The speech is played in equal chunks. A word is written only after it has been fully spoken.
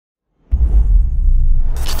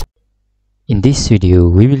In this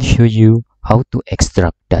video, we will show you how to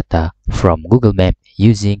extract data from Google Maps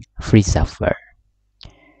using free software.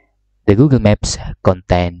 The Google Maps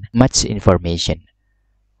contain much information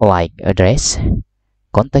like address,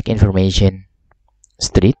 contact information,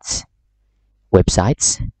 streets,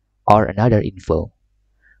 websites, or another info.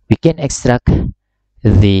 We can extract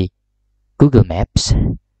the Google Maps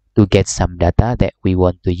to get some data that we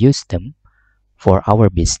want to use them for our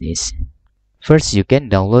business. First, you can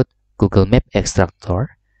download Google Map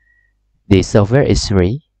Extractor. The software is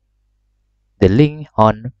free. The link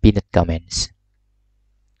on pinned comments.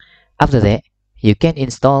 After that, you can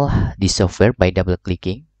install the software by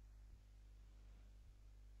double-clicking.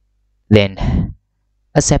 Then,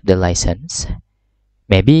 accept the license.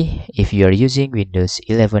 Maybe if you are using Windows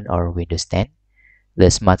 11 or Windows 10, the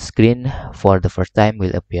smart screen for the first time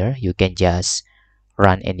will appear. You can just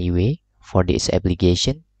run anyway for this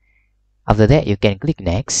application. After that, you can click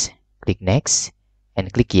next,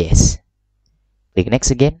 and click yes. Click next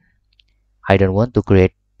again. I don't want to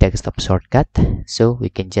create desktop shortcut, so we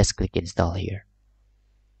can just click install here.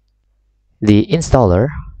 The installer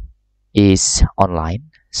is online,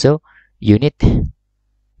 so you need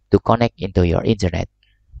to connect into your internet.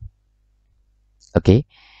 Okay,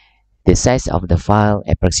 the size of the file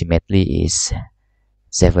approximately is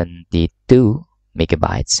 72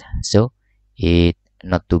 megabytes, so it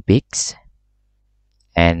not too big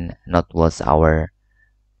and not was our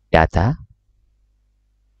data.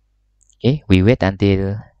 Okay, we wait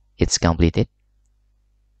until it's completed,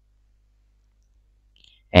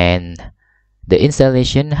 and the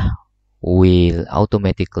installation will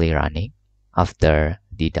automatically running after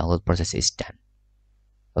the download process is done.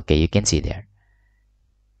 Okay, you can see there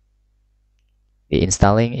the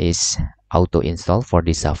installing is auto install for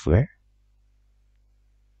the software.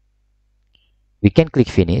 We can click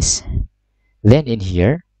finish. Then in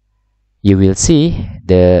here you will see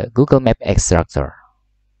the Google Map Extractor.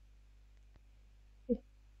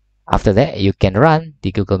 After that, you can run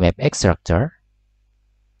the Google Map Extractor,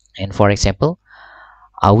 and for example,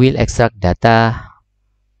 I will extract data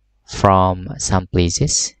from some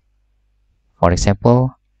places. For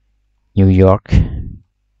example, New York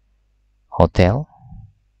hotel,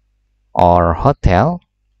 or hotel,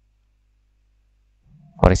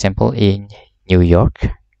 for example, in New York.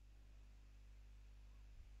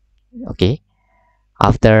 Okay,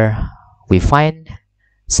 after we find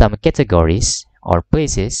some categories or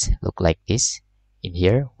places look like this, in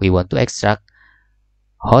here we want to extract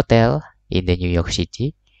hotel in the New York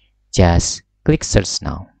City, just click search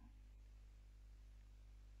now.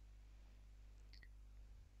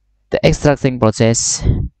 The extracting process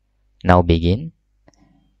now begin.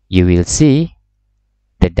 You will see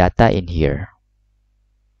the data in here.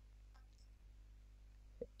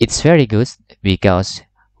 It's very good because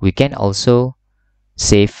we can also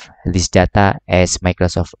save this data as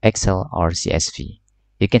Microsoft Excel or CSV.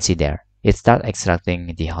 You can see there, it starts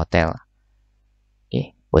extracting the hotel.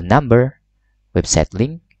 Okay, phone number, website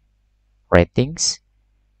link, ratings,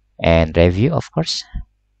 and review, of course.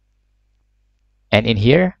 And in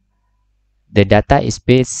here, the data is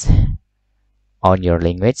based on your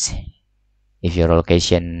language. If your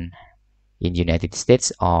location in United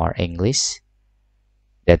States or English,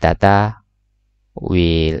 the data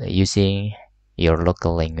will using your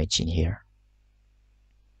local language in here.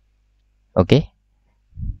 Okay,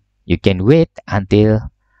 you can wait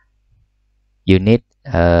until you need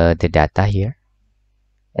the data here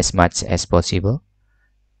as much as possible.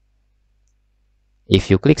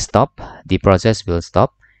 If you click stop, the process will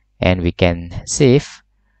stop, and we can save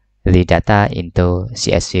the data into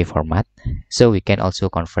CSV format, so we can also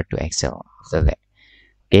convert to Excel after that.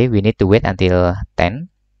 Okay, we need to wait until 10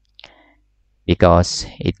 because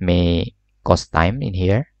it may cost time in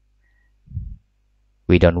here.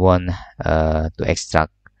 We don't want to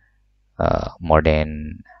extract more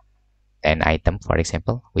than 10 items, for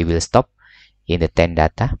example. We will stop in the 10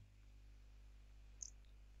 data.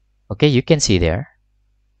 Okay, you can see there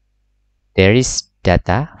is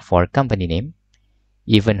data for company name,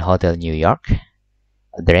 even hotel New York,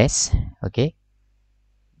 address, okay,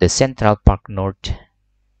 the Central Park North,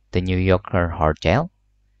 the New Yorker hotel,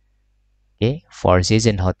 okay, Four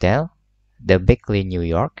Seasons Hotel, the Beckley New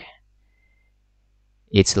York,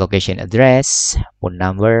 its location, address, phone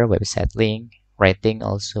number, website link, rating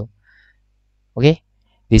also. Okay,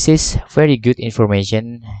 this is very good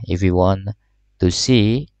information if you want to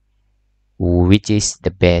see which is the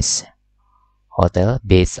best hotel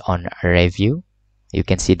based on a review. You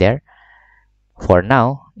can see there, for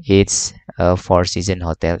now it's a Four Seasons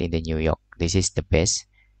Hotel in the New York. This is the best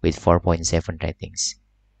with 4.7 ratings.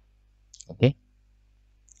 Okay,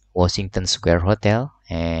 Washington Square Hotel,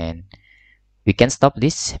 and we can stop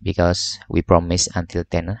this because we promised until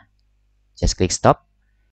 10. Just click stop,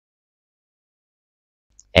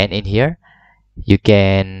 and in here you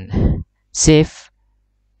can save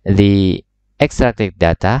the extracted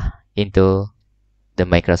data into the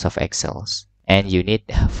Microsoft Excel, and you need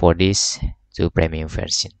for this to premium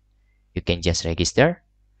version. You can just register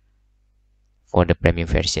for the premium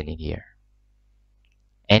version in here.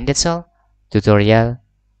 And that's all. Tutorial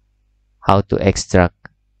how to extract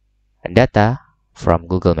data from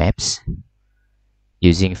Google Maps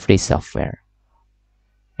using free software.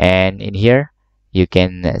 And in here you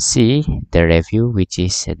can see the review, which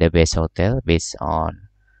is the best hotel based on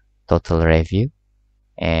total review.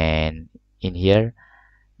 And in here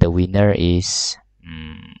the winner is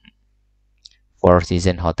Four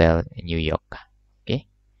Seasons Hotel in New York. Okay,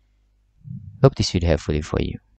 hope this will be helpful for you.